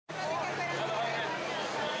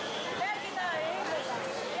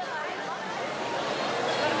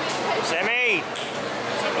Sammie.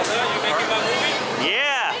 So brother, you making my movie?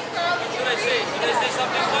 Yeah. Should I say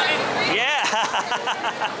something funny? Yeah.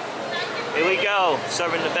 Here we go.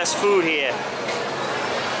 Serving the best food here. The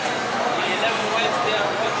 11 wives they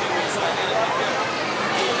are watching me, so I gotta be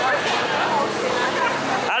careful.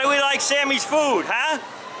 How do we like Sammie's food, huh?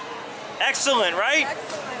 Excellent, right?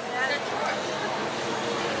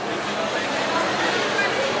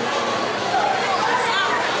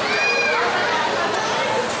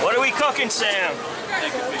 What are we cooking, Sam?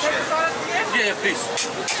 Thank you, appreciate it. Yeah,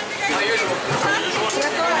 please.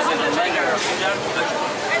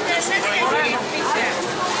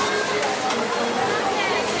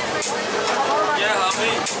 Yeah,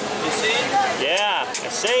 Sammie, you see? Yeah, I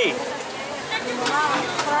see.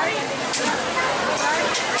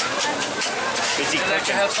 Busy Would you like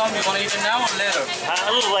to have some? You want to eat it now or later?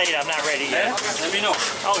 a little late, I'm not ready yet. Yeah? Let me know.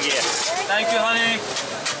 Oh, yeah. Thank you, honey.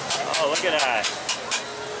 Oh, look at that.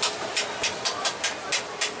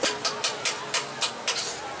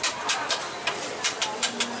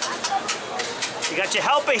 You got your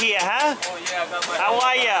helper here, huh? Oh, yeah, I got my How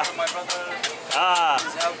are ya? My brother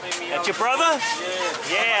is helping me. That's your brother?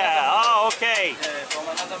 Yeah. Yeah. Oh, okay. Yeah, from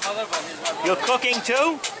another mother, but he's my brother. You're cooking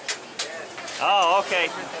too? Oh,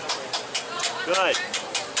 okay. Good.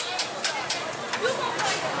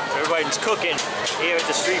 Everybody's cooking here at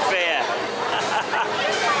the street fair.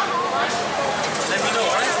 Let me know,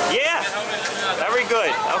 right? Yeah. Very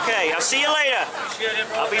good. Okay. I'll see you later. Appreciate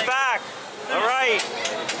it, I'll brother. be back. All right.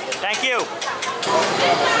 Thank you.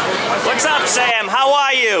 What's up, Sam? How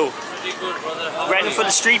are you? Pretty good, brother. How Ready are for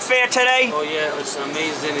you? the street fair today? Oh yeah, it's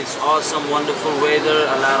amazing. It's awesome, wonderful weather.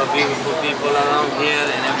 A lot of beautiful people around here,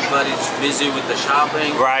 and everybody's busy with the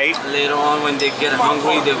shopping. Right. Later on, when they get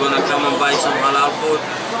hungry, they're gonna come and buy some halal food.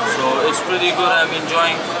 So it's pretty good. I'm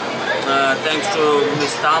enjoying. Thanks to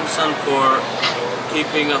Miss Thompson for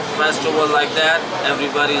keeping a festival like that.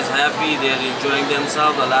 Everybody's happy. They're enjoying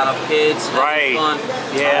themselves. A lot of kids. Right. Fun.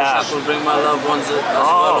 Yeah. I will bring my loved ones as well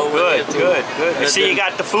Oh, over good, here too. good. I see you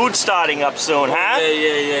got the food starting up soon, huh?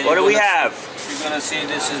 Yeah. What do we have? You're gonna see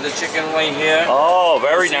this is the chicken right here. Oh,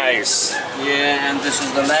 very See? nice. Yeah, and this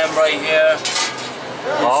is the lamb right here.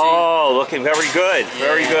 You Oh, looking very good.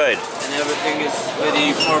 Very Yeah. good. see? And everything is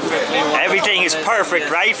very perfectly. Everything is perfect,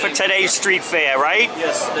 Yes, right, for thank you. today's street fair, right?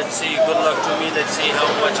 Yes, let's see. Good luck to me. Let's see how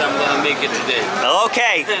much I'm gonna make it today.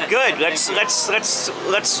 Okay, good. Thank you.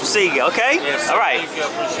 Let's see. Okay. Yes. All right. Thank you. I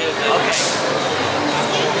appreciate it. Okay.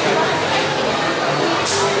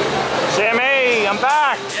 Sammie, I'm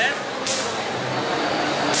back. Yeah.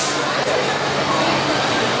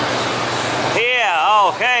 Here.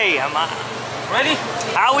 Okay. Ready?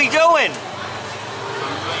 How we doing?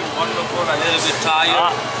 I'm doing wonderful. A little bit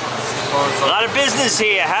tired. A lot of business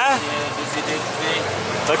here, huh? Yeah, busy day today.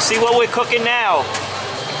 Let's see what we're cooking now.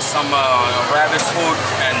 Some rabbit food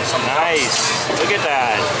and some ducks. Nice. Look at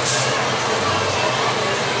that.